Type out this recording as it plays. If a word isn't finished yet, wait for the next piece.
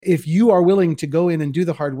If you are willing to go in and do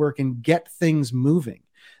the hard work and get things moving,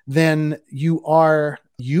 then you are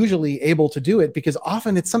usually able to do it, because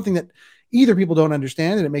often it's something that either people don't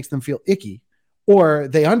understand and it makes them feel icky, or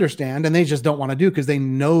they understand and they just don't want to do because they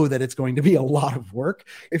know that it's going to be a lot of work.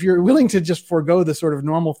 If you're willing to just forego the sort of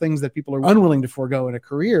normal things that people are unwilling to forego in a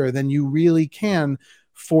career, then you really can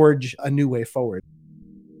forge a new way forward.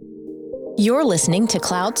 You're listening to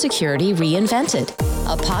Cloud Security Reinvented,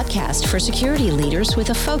 a podcast for security leaders with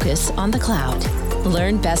a focus on the cloud.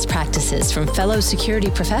 Learn best practices from fellow security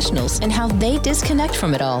professionals and how they disconnect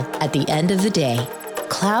from it all at the end of the day.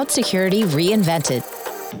 Cloud Security Reinvented.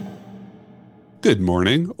 Good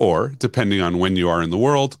morning, or depending on when you are in the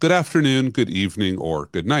world, good afternoon, good evening, or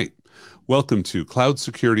good night. Welcome to Cloud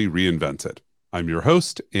Security Reinvented. I'm your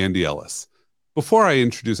host, Andy Ellis. Before I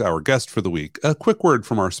introduce our guest for the week, a quick word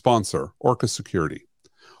from our sponsor, Orca Security.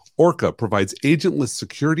 Orca provides agentless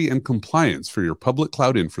security and compliance for your public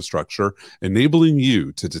cloud infrastructure, enabling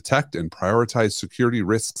you to detect and prioritize security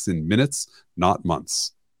risks in minutes, not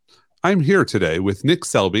months. I'm here today with Nick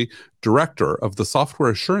Selby, Director of the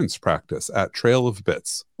Software Assurance Practice at Trail of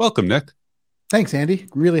Bits. Welcome, Nick. Thanks, Andy.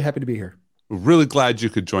 Really happy to be here. We're really glad you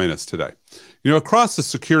could join us today. Across the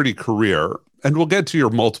security career, and we'll get to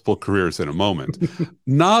your multiple careers in a moment,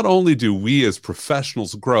 not only do we as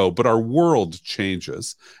professionals grow, but our world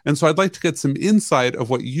changes. And so I'd like to get some insight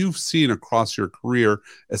of what you've seen across your career,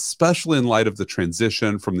 especially in light of the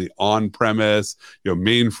transition from the on-premise,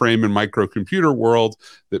 mainframe and microcomputer world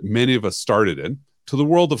that many of us started in, to the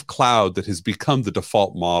world of cloud that has become the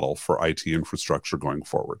default model for IT infrastructure going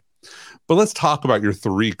forward. But let's talk about your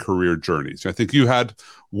three career journeys. I think you had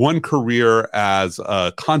one career as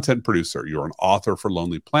a content producer. You were an author for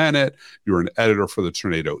Lonely Planet. You were an editor for the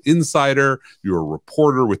Tornado Insider. You were a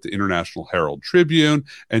reporter with the International Herald Tribune,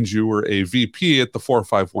 and you were a VP at the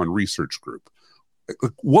 451 Research Group.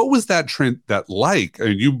 What was that trend like? I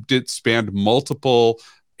mean, you did span multiple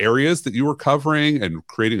areas that you were covering and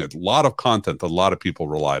creating a lot of content that a lot of people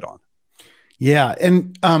relied on. Yeah,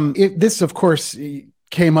 and this, of course,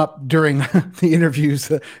 came up during the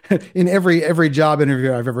interviews in every job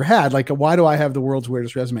interview I've ever had. Like, why do I have the world's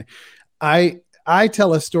weirdest resume? I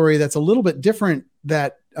tell a story that's a little bit different,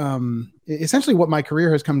 that essentially what my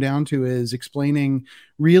career has come down to is explaining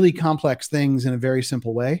really complex things in a very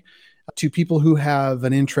simple way to people who have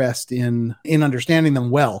an interest in understanding them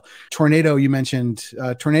well. Tornado, you mentioned.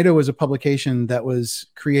 Tornado was a publication that was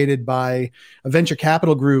created by a venture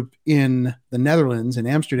capital group in the Netherlands, in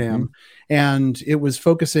Amsterdam, and it was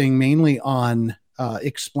focusing mainly on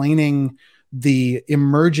explaining the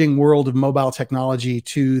emerging world of mobile technology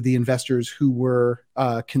to the investors who were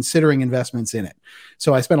considering investments in it.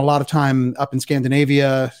 So I spent a lot of time up in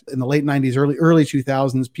Scandinavia in the late 90s, early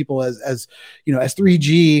 2000s. People as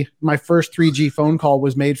 3G, my first 3G phone call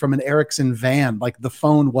was made from an Ericsson van. Like, the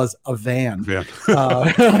phone was a van,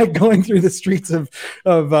 going through the streets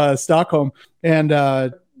of Stockholm,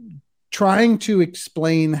 and trying to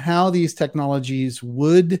explain how these technologies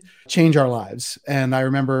would change our lives. And I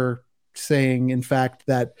remember saying, in fact,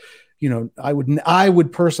 that I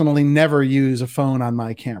would personally never use a phone on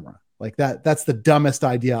my camera. Like, that's the dumbest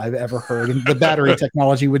idea I've ever heard, and the battery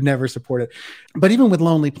technology would never support it. But even with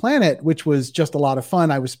Lonely Planet, which was just a lot of fun,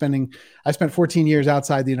 I spent 14 years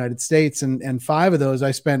outside the United States, and 5 of those I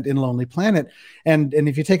spent in Lonely Planet. And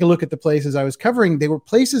if you take a look at the places I was covering, they were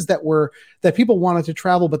places that people wanted to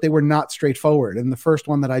travel, but they were not straightforward. And the first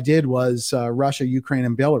one that I did was Russia, Ukraine,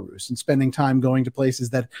 and Belarus, and spending time going to places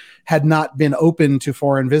that had not been open to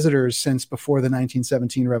foreign visitors since before the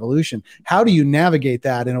 1917 revolution. How do you navigate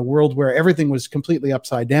that in a world where everything was completely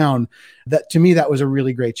upside down? That, to me, that was a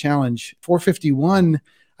really great challenge. 451,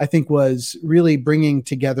 I think, was really bringing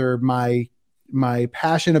together my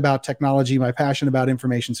passion about technology, my passion about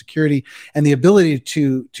information security, and the ability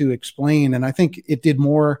to explain. And I think it did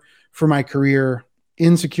more for my career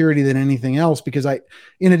in security than anything else, because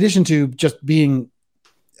in addition to just being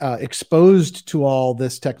exposed to all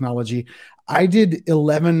this technology, I did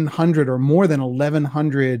 1,100 or more than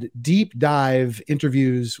 1,100 deep dive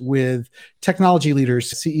interviews with technology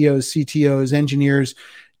leaders, CEOs, CTOs, engineers,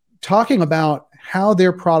 talking about how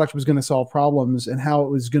their product was going to solve problems and how it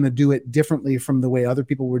was going to do it differently from the way other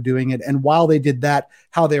people were doing it. And while they did that,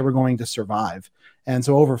 how they were going to survive. And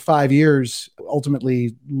so over 5 years,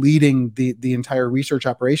 ultimately leading the entire research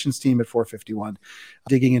operations team at 451,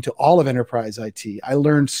 digging into all of enterprise IT, I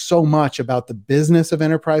learned so much about the business of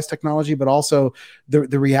enterprise technology, but also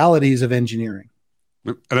the realities of engineering.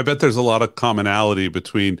 And I bet there's a lot of commonality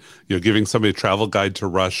between, giving somebody a travel guide to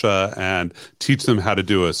Russia and teach them how to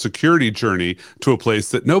do a security journey to a place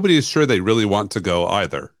that nobody is sure they really want to go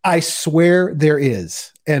either. I swear there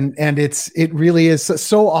is. And it really is.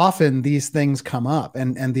 So often these things come up,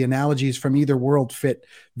 and the analogies from either world fit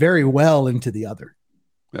very well into the other.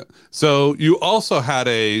 Yeah. So you also had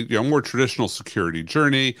a more traditional security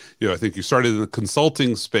journey. I think you started in the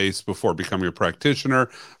consulting space before becoming a practitioner,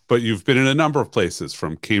 but you've been in a number of places,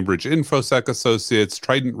 from Cambridge InfoSec Associates,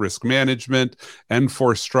 Trident Risk Management,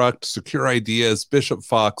 Enforce Struct, Secure Ideas, Bishop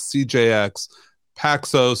Fox, CJX,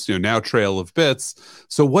 Paxos, now Trail of Bits.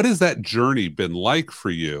 So what has that journey been like for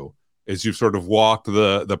you as you've sort of walked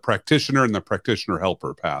the practitioner and the practitioner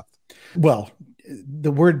helper path? Well,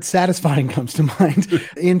 the word satisfying comes to mind.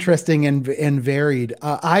 Interesting and varied.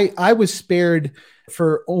 I was spared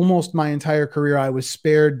for almost my entire career. I was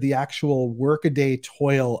spared the actual workaday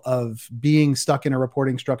toil of being stuck in a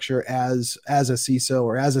reporting structure as a CISO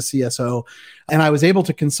or as a CSO, and I was able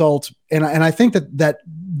to consult. And I think that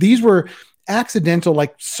these were accidental,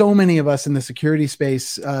 like so many of us in the security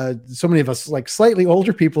space, so many of us like slightly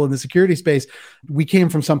older people in the security space, we came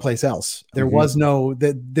from someplace else. There was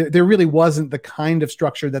there really wasn't the kind of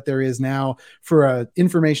structure that there is now for a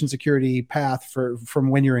information security path from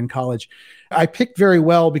when you're in college. I picked very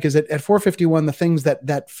well because at 451, the things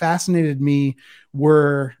that fascinated me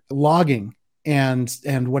were logging and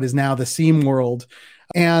what is now the SIEM world,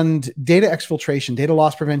 and data exfiltration, data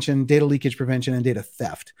loss prevention, data leakage prevention, and data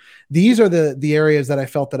theft. These are the areas that I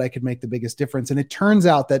felt that I could make the biggest difference. And it turns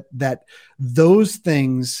out that those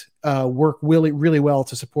things work really, really well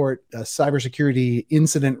to support a cybersecurity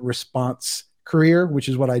incident response career, which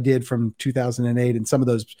is what I did from 2008. And some of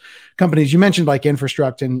those companies you mentioned, like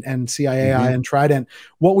Infrastruct and CIAI and Trident,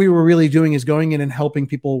 what we were really doing is going in and helping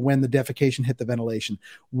people when the defecation hit the ventilation.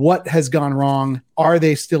 What has gone wrong? Are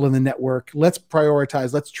they still in the network? Let's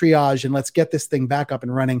prioritize, let's triage, and let's get this thing back up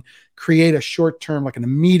and running, create a short-term, like an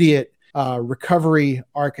immediate recovery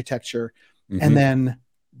architecture, and then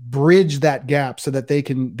bridge that gap so that they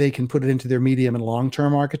can put it into their medium and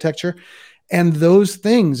long-term architecture. And those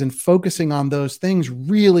things and focusing on those things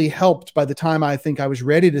really helped by the time I think I was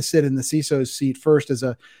ready to sit in the CISO's seat, first as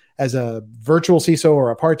a virtual CISO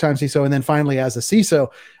or a part-time CISO, and then finally as a CISO.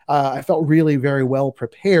 I felt really very well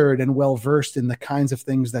prepared and well versed in the kinds of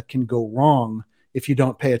things that can go wrong if you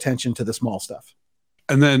don't pay attention to the small stuff.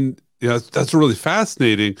 And then, that's really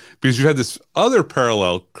fascinating because you had this other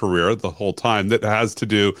parallel career the whole time that has to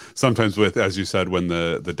do sometimes with, as you said, when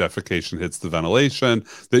the defecation hits the ventilation,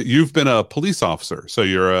 that you've been a police officer. So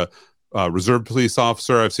you're a reserve police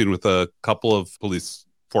officer. I've seen with a couple of police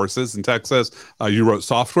forces in Texas. You wrote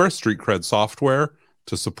software, street cred software,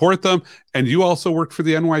 to support them. And you also worked for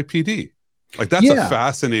the NYPD. Like, that's a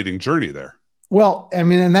fascinating journey there. Well, I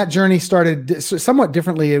mean, and that journey started somewhat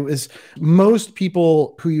differently. It was most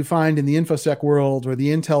people who you find in the InfoSec world or the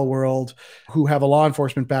Intel world who have a law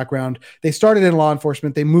enforcement background, they started in law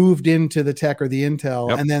enforcement, they moved into the tech or the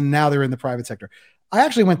Intel, and then now they're in the private sector. I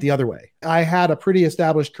actually went the other way. I had a pretty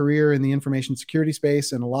established career in the information security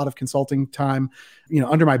space and a lot of consulting time,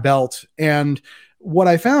 under my belt. And what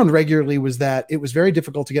I found regularly was that it was very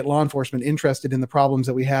difficult to get law enforcement interested in the problems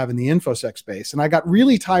that we have in the InfoSec space. And I got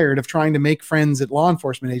really tired of trying to make friends at law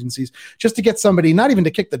enforcement agencies just to get somebody, not even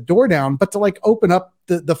to kick the door down, but to like open up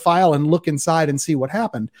the file and look inside and see what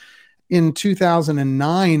happened. In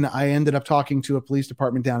 2009, I ended up talking to a police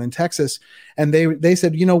department down in Texas, and they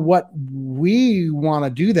said, you know what, we want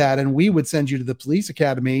to do that, and we would send you to the police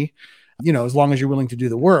academy, as long as you're willing to do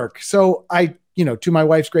the work. So I, to my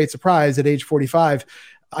wife's great surprise, at age 45,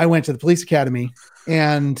 I went to the police academy.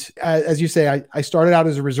 And as you say, I started out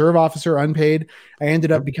as a reserve officer, unpaid. I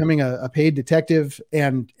ended up becoming a paid detective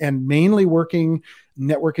and mainly working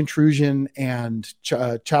network intrusion and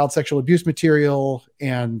child sexual abuse material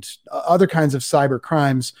and other kinds of cyber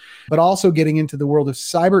crimes, but also getting into the world of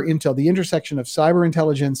cyber intel, the intersection of cyber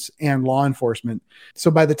intelligence and law enforcement. So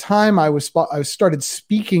by the time I started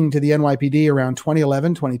speaking to the NYPD around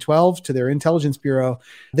 2011, 2012, to their intelligence bureau,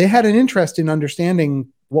 they had an interest in understanding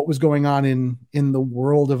what was going on in the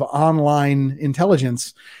world of online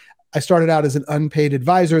intelligence. I started out as an unpaid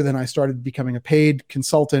advisor. Then I started becoming a paid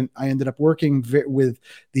consultant. I ended up working with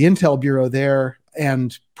the Intel Bureau there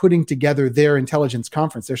and putting together their intelligence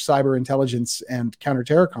conference, their cyber intelligence and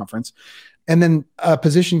counterterror conference. And then a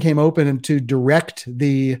position came open to direct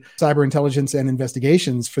the cyber intelligence and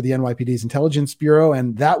investigations for the NYPD's Intelligence Bureau.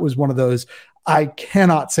 And that was one of those, I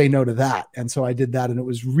cannot say no to that. And so I did that. And it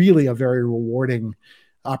was really a very rewarding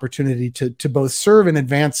opportunity to both serve and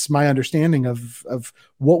advance my understanding of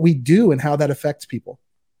what we do and how that affects people.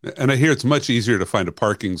 And I hear it's much easier to find a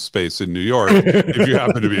parking space in New York if you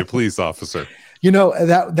happen to be a police officer. You know,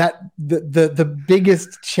 the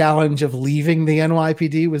biggest challenge of leaving the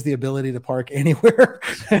NYPD was the ability to park anywhere.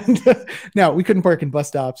 And now we couldn't park in bus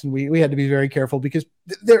stops, and we had to be very careful because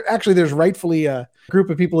there's rightfully a group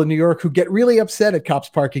of people in New York who get really upset at cops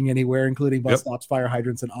parking anywhere, including bus stops, fire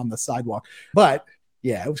hydrants, and on the sidewalk. But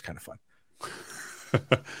yeah, it was kind of fun.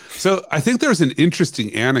 So I think there's an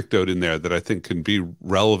interesting anecdote in there that I think can be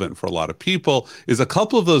relevant for a lot of people. Is a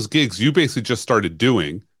couple of those gigs you basically just started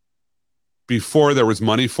doing before there was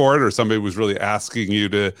money for it, or somebody was really asking you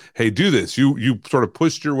to, hey, do this. You sort of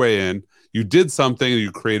pushed your way in, you did something, and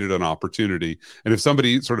you created an opportunity. And if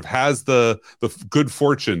somebody sort of has the good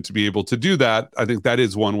fortune to be able to do that, I think that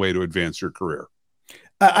is one way to advance your career.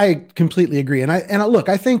 I completely agree. And I look,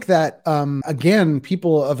 I think that, again,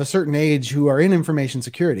 people of a certain age who are in information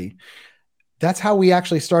security, that's how we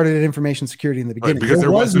actually started at information security in the beginning. Right, because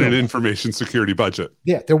there wasn't an information security budget.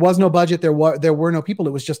 Yeah, there was no budget. There were no people.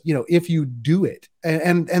 It was just, if you do it.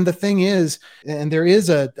 And the thing is, and there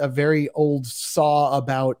is a very old saw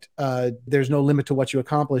about there's no limit to what you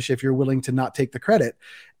accomplish if you're willing to not take the credit.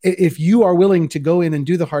 If you are willing to go in and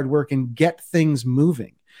do the hard work and get things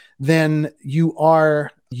moving, then you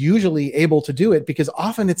are usually able to do it, because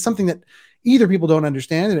often it's something that either people don't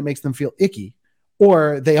understand and it makes them feel icky,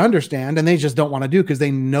 or they understand and they just don't want to do because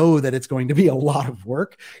they know that it's going to be a lot of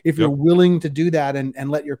work. If you're willing to do that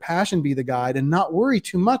and let your passion be the guide and not worry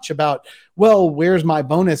too much about, well, where's my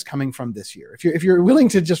bonus coming from this year? If you're willing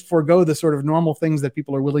to just forego the sort of normal things that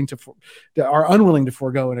people are unwilling to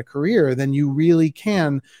forego in a career, then you really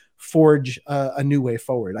can forge a new way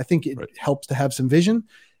forward. I think it helps to have some vision,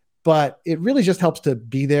 but it really just helps to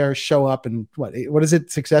be there, show up, and what is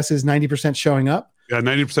it? Success is 90% showing up. Yeah,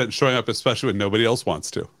 90% showing up, especially when nobody else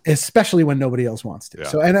wants to. Especially when nobody else wants to. Yeah.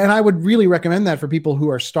 So, and I would really recommend that for people who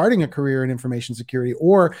are starting a career in information security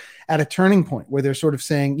or at a turning point where they're sort of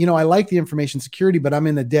saying, I like the information security, but I'm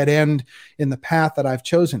in a dead end in the path that I've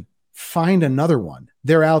chosen. Find another one.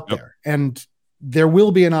 They're out there. And there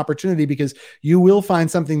will be an opportunity, because you will find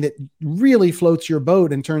something that really floats your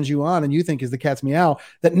boat and turns you on and you think is the cat's meow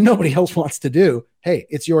that nobody else wants to do. Hey,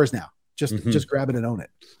 it's yours now. Just grab it and own it.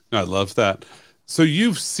 I love that. So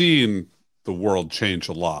you've seen the world change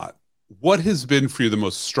a lot. What has been for you the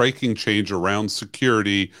most striking change around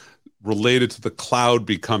security related to the cloud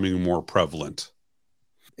becoming more prevalent?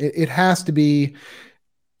 It has to be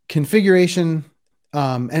configuration.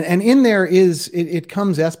 And in there it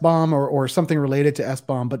comes SBOM or something related to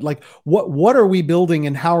SBOM, but like what are we building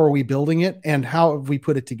and how are we building it and how have we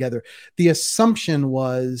put it together? The assumption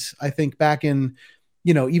was, I think back in,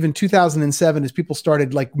 even 2007, as people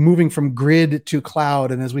started like moving from grid to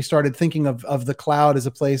cloud. And as we started thinking of the cloud as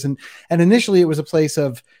a place, and initially it was a place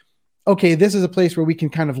of, okay, this is a place where we can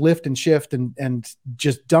kind of lift and shift and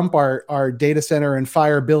just dump our data center and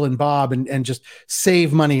fire Bill and Bob and just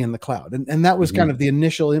save money in the cloud. And that was kind of the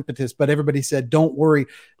initial impetus, but everybody said, don't worry,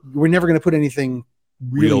 we're never going to put anything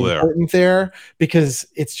really important there because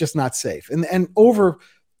it's just not safe. And over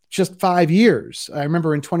just 5 years, I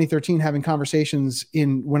remember in 2013 having conversations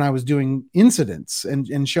when I was doing incidents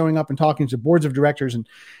and showing up and talking to boards of directors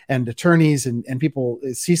and attorneys and people,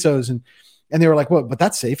 CISOs, and they were like, well, but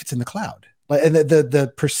that's safe. It's in the cloud. And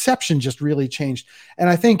the perception just really changed. And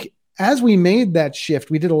I think as we made that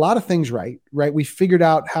shift, we did a lot of things right? We figured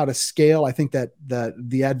out how to scale. I think that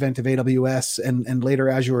the advent of AWS and later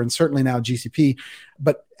Azure and certainly now GCP,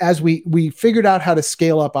 but as we figured out how to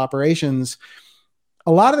scale up operations,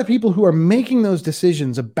 a lot of the people who are making those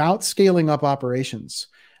decisions about scaling up operations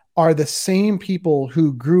are the same people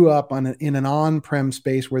who grew up in an on-prem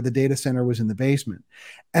space where the data center was in the basement.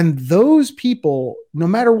 And those people, no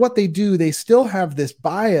matter what they do, they still have this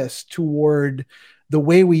bias toward the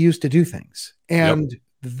way we used to do things. And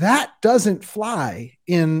that doesn't fly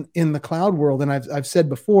in the cloud world. And I've said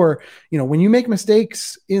before, when you make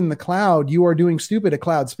mistakes in the cloud, you are doing stupid at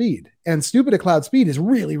cloud speed. And stupid at cloud speed is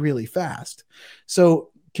really, really fast.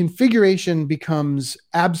 So configuration becomes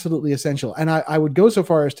absolutely essential. And I would go so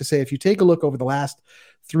far as to say, if you take a look over the last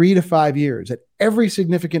 3 to 5 years at every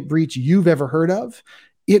significant breach you've ever heard of,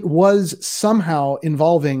 it was somehow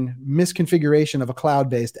involving misconfiguration of a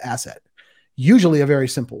cloud-based asset, usually a very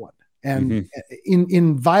simple one, and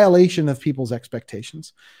in violation of people's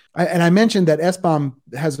expectations. I mentioned that SBOM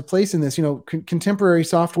has a place in this. Contemporary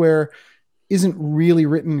software isn't really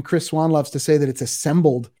written. Chris Swan loves to say that it's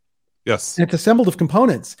assembled. Yes. And it's assembled of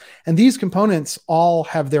components. And these components all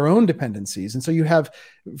have their own dependencies. And so you have,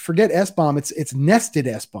 forget SBOM, it's nested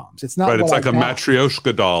SBOMs. It's not right. It's like a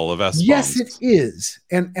Matryoshka doll of SBOMs. Yes, it is.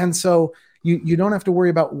 And so You don't have to worry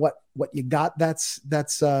about what you got that's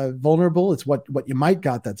vulnerable. It's what you might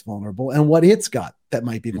got that's vulnerable, and what it's got that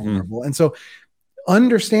might be vulnerable. And so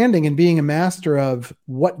understanding and being a master of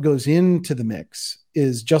what goes into the mix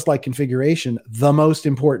is, just like configuration, the most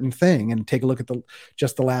important thing. And take a look at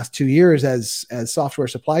the last 2 years as software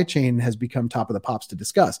supply chain has become top of the pops to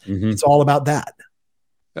discuss. It's all about that.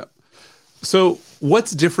 Yeah. So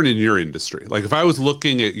what's different in your industry? Like if I was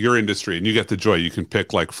looking at your industry and you get the joy, you can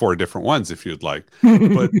pick like 4 different ones if you'd like,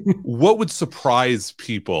 but what would surprise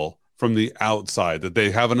people from the outside that they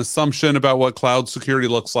have an assumption about what cloud security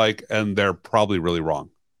looks like and they're probably really wrong?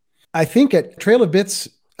 I think at Trail of Bits,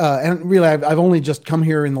 and really I've only just come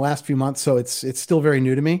here in the last few months, so it's still very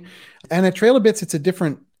new to me. And at Trail of Bits, it's a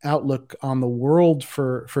different outlook on the world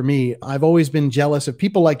for me. I've always been jealous of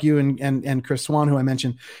people like you and Chris Swan, who I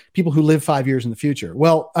mentioned, people who live 5 years in the future.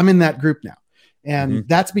 Well, I'm in that group now. And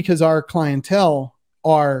that's because our clientele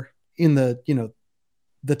are in the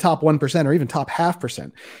top 1% or even top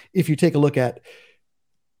 0.5%. If you take a look at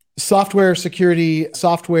software security,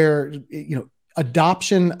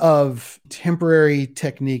 adoption of temporary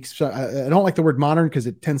techniques. So I don't like the word modern because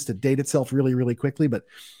it tends to date itself really, really quickly. But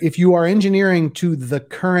if you are engineering to the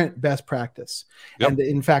current best practice, and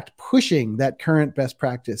in fact pushing that current best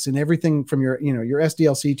practice in everything from your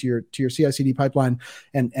SDLC to your CI/CD pipeline,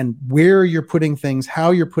 and where you're putting things,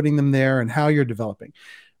 how you're putting them there, and how you're developing.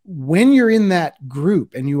 When you're in that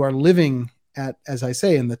group and you are living at, as I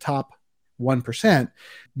say, in the top 1%,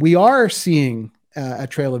 we are seeing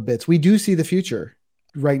at Trail of Bits, we do see the future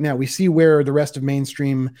right now. We see where the rest of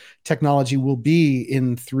mainstream technology will be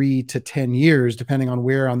in 3 to 10 years, depending on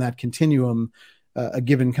where on that continuum a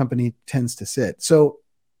given company tends to sit. So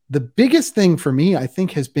the biggest thing for me, I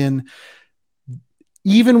think, has been,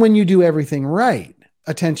 even when you do everything right,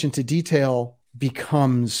 attention to detail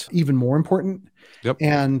becomes even more important.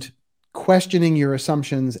 And questioning your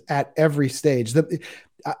assumptions at every stage.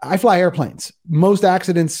 I fly airplanes. Most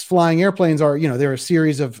accidents flying airplanes are, they're a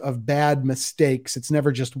series of bad mistakes. It's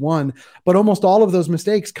never just one, but almost all of those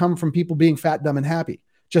mistakes come from people being fat, dumb, and happy,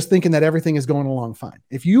 just thinking that everything is going along fine.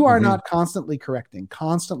 If you are not constantly correcting,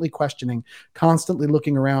 constantly questioning, constantly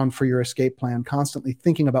looking around for your escape plan, constantly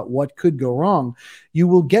thinking about what could go wrong, you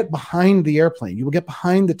will get behind the airplane. You will get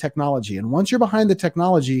behind the technology. And once you're behind the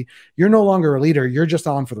technology, you're no longer a leader. You're just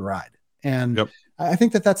on for the ride. And I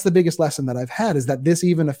think that that's the biggest lesson that I've had, is that this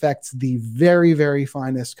even affects the very, very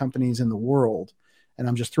finest companies in the world. And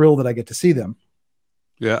I'm just thrilled that I get to see them.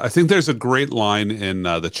 Yeah, I think there's a great line in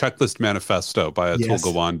the Checklist Manifesto by Atul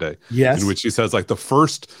Gawande, in which he says, like, the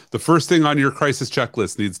first thing on your crisis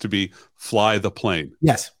checklist needs to be fly the plane.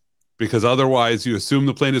 Yes. Because otherwise you assume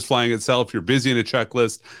the plane is flying itself, you're busy in a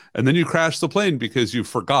checklist, and then you crash the plane because you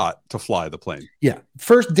forgot to fly the plane. Yeah.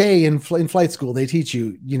 First day in flight school, they teach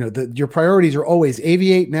you, your priorities are always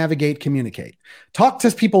aviate, navigate, communicate. Talk to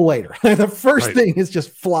people later. The first thing is just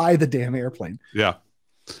fly the damn airplane. Yeah.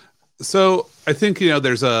 So I think,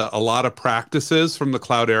 there's a lot of practices from the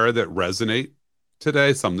cloud era that resonate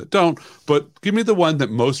today, some that don't, but give me the one that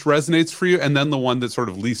most resonates for you, and then the one that sort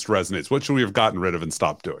of least resonates. What should we have gotten rid of and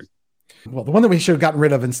stopped doing? Well, the one that we should have gotten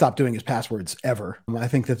rid of and stopped doing is passwords ever. I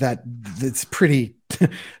think that's pretty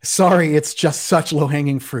sorry. It's just such low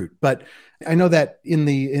hanging fruit. But I know that in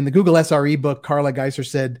the Google SRE book, Carla Geiser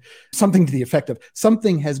said something to the effect of,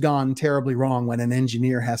 something has gone terribly wrong when an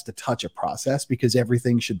engineer has to touch a process because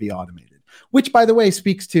everything should be automated, which, by the way,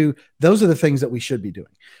 speaks to those are the things that we should be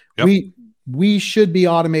doing. We should be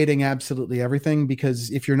automating absolutely everything,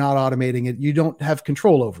 because if you're not automating it, you don't have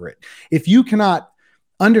control over it. If you cannot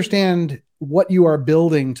understand what you are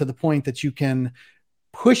building to the point that you can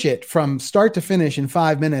push it from start to finish in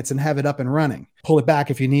 5 minutes and have it up and running, pull it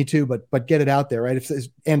back if you need to, but get it out there, right?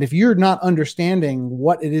 If you're not understanding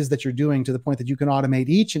what it is that you're doing to the point that you can automate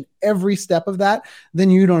each and every step of that,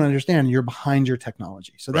 then you don't understand. You're behind your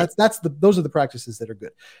technology. So those are the practices that are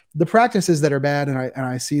good. The practices that are bad, and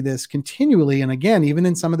I see this continually, and again, even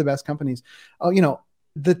in some of the best companies,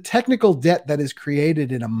 the technical debt that is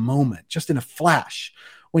created in a moment, just in a flash,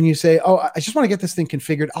 when you say, "Oh, I just want to get this thing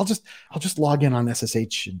configured. I'll just log in on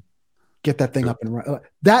SSH and get that thing up and run."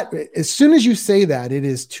 That, as soon as you say that, it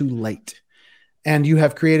is too late, and you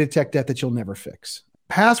have created tech debt that you'll never fix.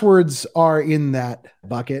 Passwords are in that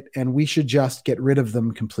bucket, and we should just get rid of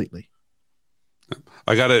them completely.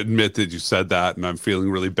 I got to admit that you said that, and I'm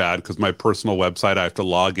feeling really bad because my personal website, I have to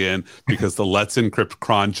log in because the Let's Encrypt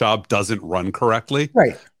cron job doesn't run correctly.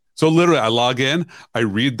 Right. So literally, I log in, I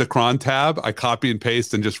read the cron tab, I copy and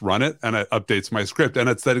paste and just run it, and it updates my script. And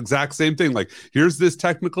it's that exact same thing. Like, here's this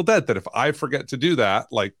technical debt that if I forget to do that,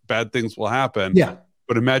 like, bad things will happen. Yeah.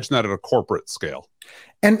 But imagine that at a corporate scale.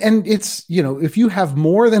 And it's, if you have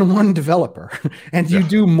more than one developer and you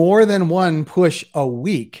do more than one push a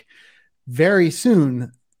week, very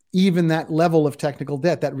soon, even that level of technical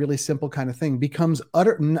debt, that really simple kind of thing, becomes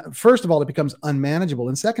first of all, it becomes unmanageable.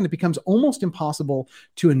 And second, it becomes almost impossible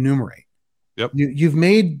to enumerate. Yep. You've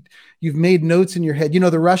made notes in your head.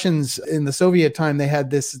 The Russians in the Soviet time, they had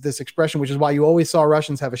this expression, which is why you always saw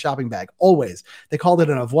Russians have a shopping bag. Always. They called it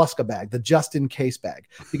an avostka bag, the just in case bag,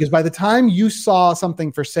 because by the time you saw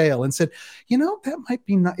something for sale and said, that might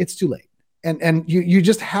be not, it's too late. And you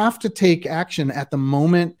just have to take action at the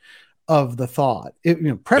moment of the thought,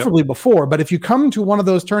 preferably before. But if you come to one of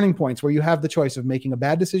those turning points where you have the choice of making a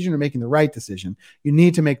bad decision or making the right decision, you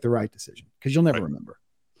need to make the right decision, because you'll never remember.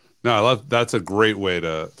 No, I love, that's a great way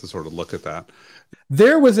to sort of look at that.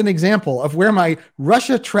 There was an example of where my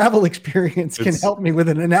Russia travel experience can help me with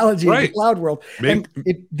an analogy in the cloud world.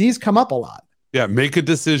 These come up a lot. Yeah, make a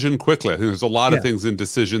decision quickly. I think there's a lot of things in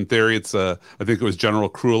decision theory. It's I think it was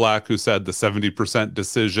General Krulak who said the 70%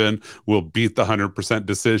 decision will beat the 100%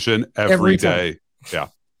 decision every day. Yeah.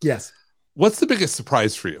 Yes. What's the biggest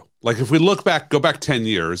surprise for you? Like if we go back 10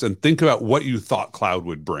 years and think about what you thought cloud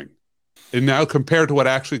would bring, and now compared to what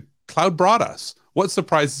actually cloud brought us, what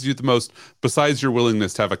surprises you the most besides your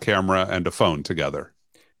willingness to have a camera and a phone together?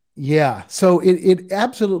 Yeah. So it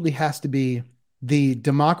absolutely has to be the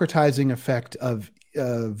democratizing effect of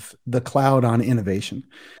the cloud on innovation.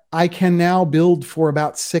 I can now build for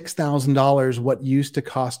about $6,000 what used to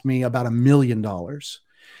cost me about $1 million.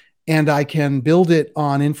 And I can build it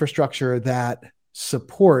on infrastructure that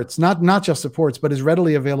supports, not just supports, but is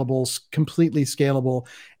readily available, completely scalable,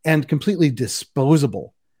 and completely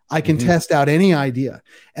disposable. I can test out any idea.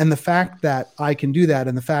 And the fact that I can do that,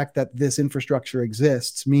 and the fact that this infrastructure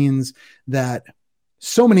exists, means that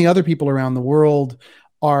so many other people around the world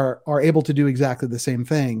are able to do exactly the same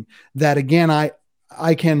thing. That again,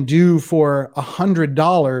 I can do for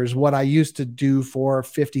 $100 what I used to do for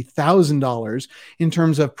 $50,000 in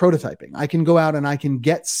terms of prototyping. I can go out and I can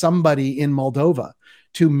get somebody in Moldova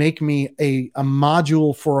to make me a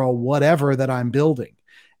module for a whatever that I'm building.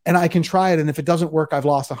 And I can try it. And if it doesn't work, I've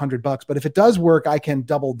lost $100. But if it does work, I can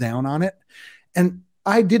double down on it. And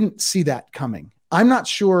I didn't see that coming. I'm not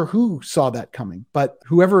sure who saw that coming, but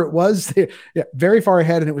whoever it was, very far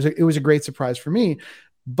ahead. And it was a great surprise for me.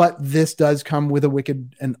 But this does come with a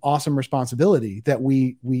wicked and awesome responsibility that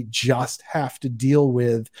we just have to deal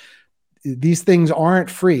with. These things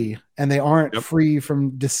aren't free, and they aren't free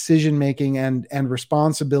from decision-making and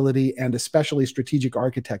responsibility, and especially strategic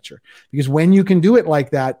architecture. Because when you can do it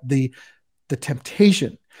like that, the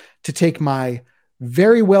temptation to take my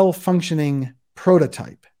very well functioning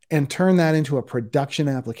prototype and turn that into a production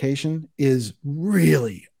application is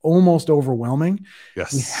really almost overwhelming.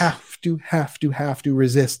 Yes. We have to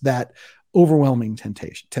resist that overwhelming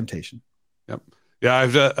temptation. Yep. Yeah, I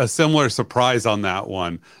have a similar surprise on that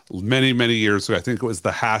one. Many, many years ago, I think it was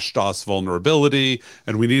the HashDOS vulnerability,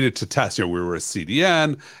 and we needed to test. We were a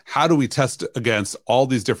CDN. How do we test against all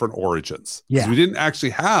these different origins? Because we didn't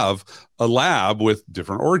actually have a lab with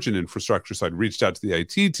different origin infrastructure. So I'd reached out to the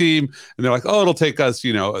IT team, and they're like, "Oh, it'll take us,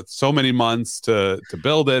 so many months to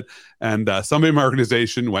build it." And somebody in my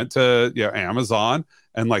organization went to Amazon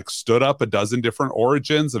and stood up a dozen different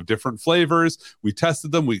origins of different flavors. We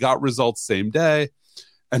tested them. We got results same day.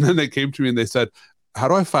 And then they came to me and they said, "How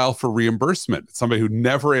do I file for reimbursement?" Somebody who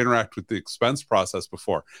never interacted with the expense process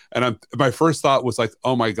before. And my first thought was like,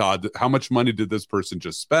 oh my God, how much money did this person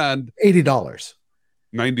just spend? $80.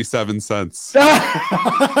 97 cents. So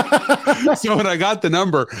when I got the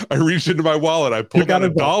number, I reached into my wallet, I pulled out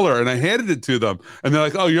 $1 and I handed it to them. And they're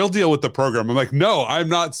like, "Oh, you'll deal with the program." I'm like, "No, I'm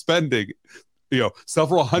not spending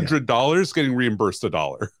several $100 getting reimbursed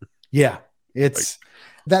 $1. Yeah, it's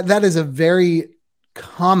that is a very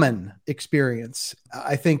common experience.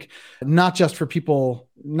 I think not just for people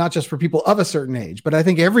of a certain age, but I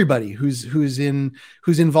think everybody who's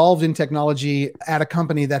involved in technology at a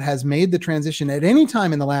company that has made the transition at any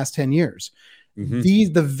time in the last 10 years.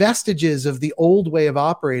 The vestiges of the old way of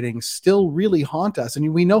operating still really haunt us.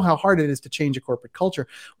 And we know how hard it is to change a corporate culture.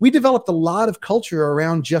 We developed a lot of culture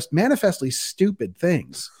around just manifestly stupid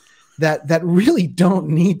things that really don't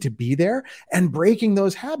need to be there. And breaking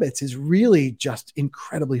those habits is really just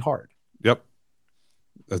incredibly hard. Yep.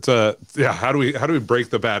 That's how do we break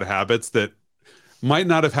the bad habits that might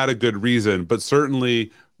not have had a good reason, but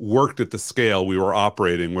certainly worked at the scale we were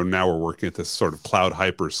operating when now we're working at this sort of cloud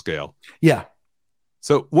hyper scale. Yeah.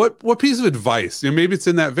 So what piece of advice, maybe it's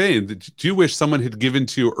in that vein, do you wish someone had given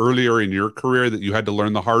to you earlier in your career that you had to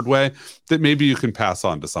learn the hard way that maybe you can pass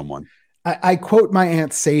on to someone? I quote my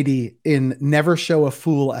Aunt Sadie in "Never show a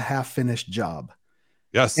fool a half-finished job."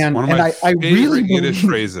 Yes, And, one of my I really Yiddish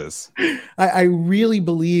phrases. I really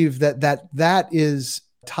believe that is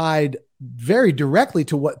tied very directly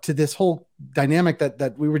to this whole dynamic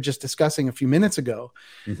that we were just discussing a few minutes ago,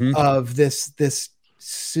 of this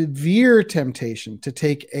severe temptation to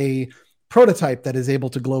take a prototype that is able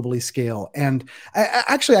to globally scale. And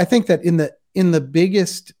I think that in the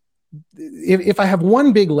biggest, if I have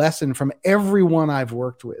one big lesson from everyone I've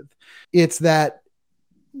worked with, it's that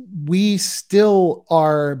we still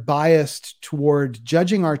are biased toward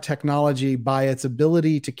judging our technology by its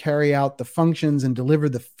ability to carry out the functions and deliver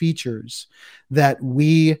the features that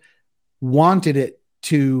we wanted it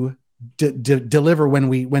to deliver when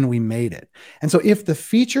we made it. And so if the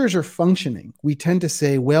features are functioning, we tend to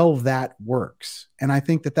say, well, that works. And I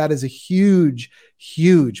think that is a huge,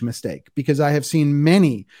 huge mistake, because I have seen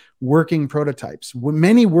many working prototypes,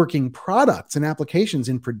 many working products and applications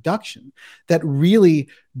in production that really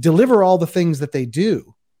deliver all the things that they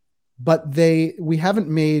do, but we haven't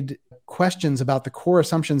made questions about the core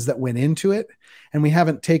assumptions that went into it. And we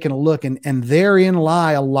haven't taken a look, and therein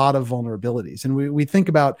lie a lot of vulnerabilities. And we think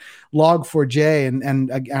about Log4j,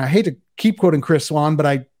 and I hate to keep quoting Chris Swan, but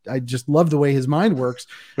I just love the way his mind works.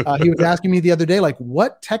 He was asking me the other day, like,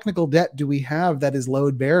 what technical debt do we have that is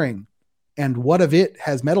load bearing? And what of it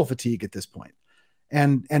has metal fatigue at this point?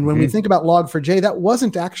 And when we think about Log4j, that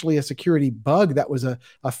wasn't actually a security bug. That was a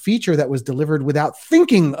feature that was delivered without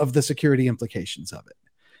thinking of the security implications of it.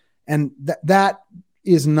 And that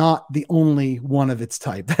is not the only one of its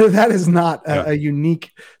type. That is not a unique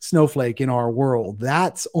snowflake in our world.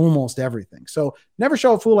 That's almost everything. So never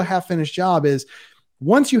show a fool a half-finished job is,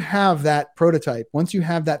 once you have that prototype, once you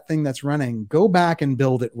have that thing that's running, go back and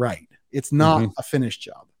build it right. It's not a finished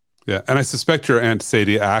job. Yeah. And I suspect your Aunt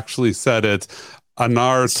Sadie actually said it,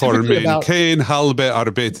 Anar Tormein Kain halbe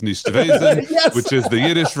Arbeit nicht gewesen, which is the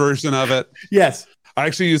Yiddish version of it. Yes. I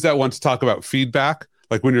actually use that one to talk about feedback.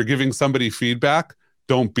 Like when you're giving somebody feedback,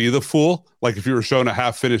 don't be the fool. Like if you were shown a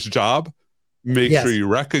half-finished job, make sure you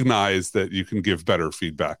recognize that you can give better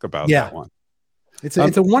feedback about that one. It's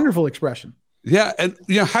a wonderful expression. Yeah. And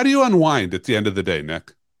how do you unwind at the end of the day,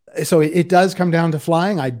 Nick? So it does come down to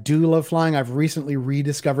flying. I do love flying. I've recently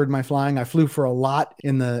rediscovered my flying. I flew for a lot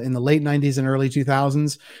in the late 90s and early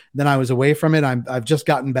 2000s. Then I was away from it. I've just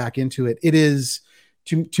gotten back into it. It is,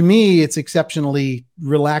 to me, it's exceptionally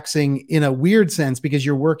relaxing in a weird sense, because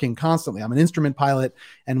you're working constantly. I'm an instrument pilot,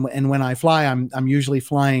 and when I fly, I'm usually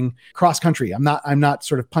flying cross country. I'm not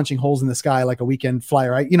sort of punching holes in the sky like a weekend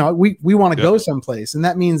flyer. We want to go someplace, and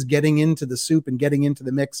that means getting into the soup and getting into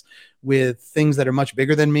the mix with things that are much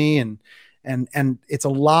bigger than me, and it's a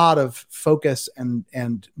lot of focus and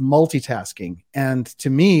multitasking. And to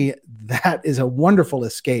me, that is a wonderful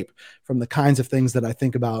escape from the kinds of things that I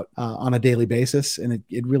think about on a daily basis. And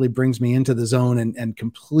it really brings me into the zone and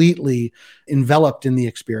completely enveloped in the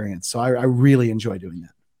experience. So I really enjoy doing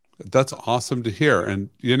that. That's awesome to hear. And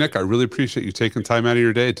Nick, I really appreciate you taking time out of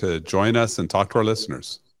your day to join us and talk to our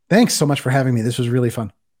listeners. Thanks so much for having me. This was really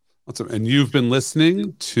fun. Awesome. And you've been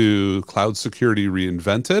listening to Cloud Security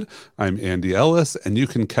Reinvented. I'm Andy Ellis, and you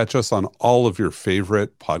can catch us on all of your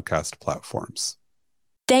favorite podcast platforms.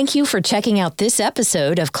 Thank you for checking out this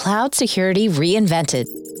episode of Cloud Security Reinvented,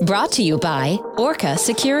 brought to you by Orca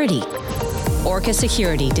Security. Orca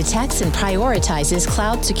Security detects and prioritizes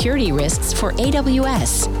cloud security risks for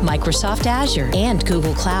AWS, Microsoft Azure, and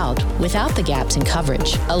Google Cloud without the gaps in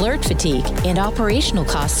coverage, alert fatigue, and operational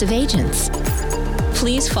costs of agents.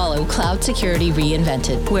 Please follow Cloud Security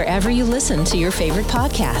Reinvented wherever you listen to your favorite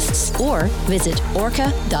podcasts, or visit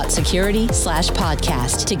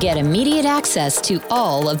orca.security/podcast to get immediate access to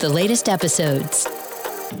all of the latest episodes.